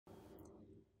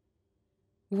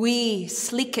Wee,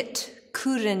 sleekit,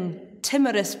 coorin,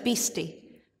 timorous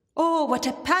beastie, oh, what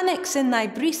a panic's in thy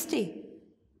breastie!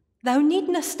 Thou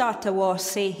needna start a war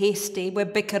sae hasty wi'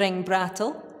 bickering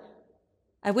brattle.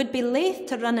 I would be laith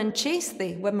to run and chase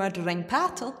thee wi' murdering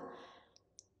pattle.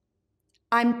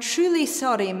 I'm truly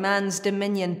sorry man's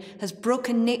dominion has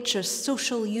broken nature's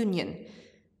social union,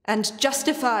 and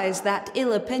justifies that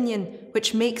ill opinion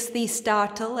which makes thee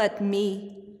startle at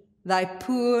me, thy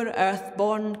poor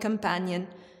earth-born companion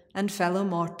and fellow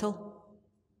mortal.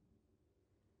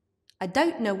 I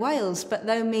doubt no whiles but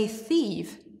thou may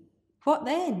thieve. What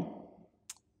then?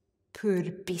 Poor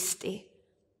beastie,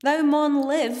 thou maun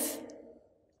live.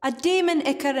 A daemon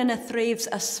icker in a thrave's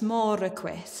a small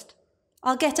request.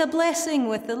 I'll get a blessing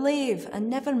with the lave and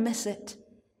never miss it.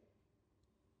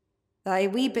 Thy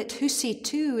wee bit housie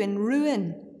too in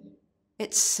ruin,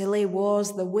 its silly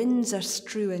wa's the winds are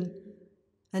strewin',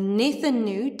 and naething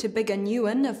new to big a new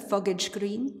one of foggage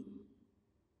green,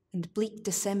 and bleak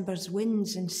December's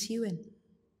winds ensuing,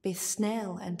 baith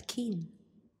snell and keen.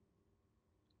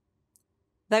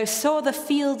 Thou saw the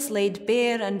fields laid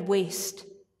bare and waste,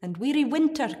 and weary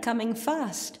winter coming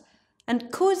fast,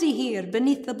 and cosy here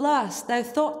beneath the blast thou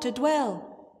thought to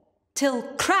dwell, till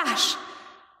crash!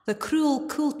 The cruel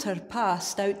coulter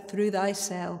passed out through thy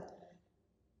cell.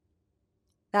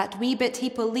 That wee bit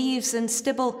heap o' leaves and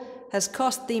stibble has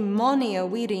cost thee mony a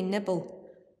weary nibble.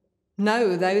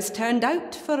 Now thou's turned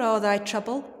out for all thy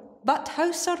trouble, but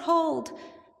house or hold,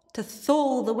 to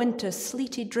thole the winter's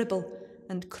sleety dribble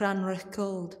and cranrich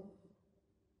cold.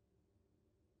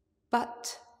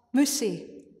 But,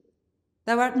 Moosie,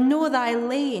 thou art no thy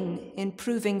lane in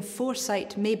proving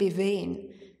foresight may be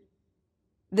vain.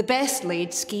 The best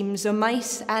laid schemes o'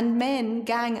 mice and men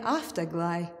gang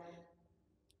aftergly,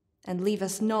 and leave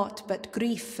us naught but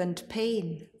grief and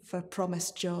pain for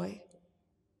promised joy.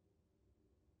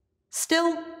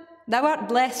 Still, thou art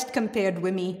blessed compared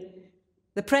wi' me.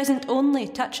 The present only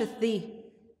toucheth thee.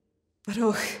 But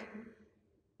och,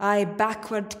 I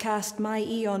backward cast my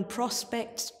ee on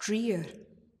prospects drear,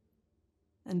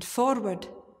 and forward,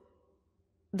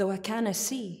 though I canna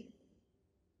see,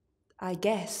 I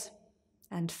guess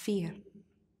and fear.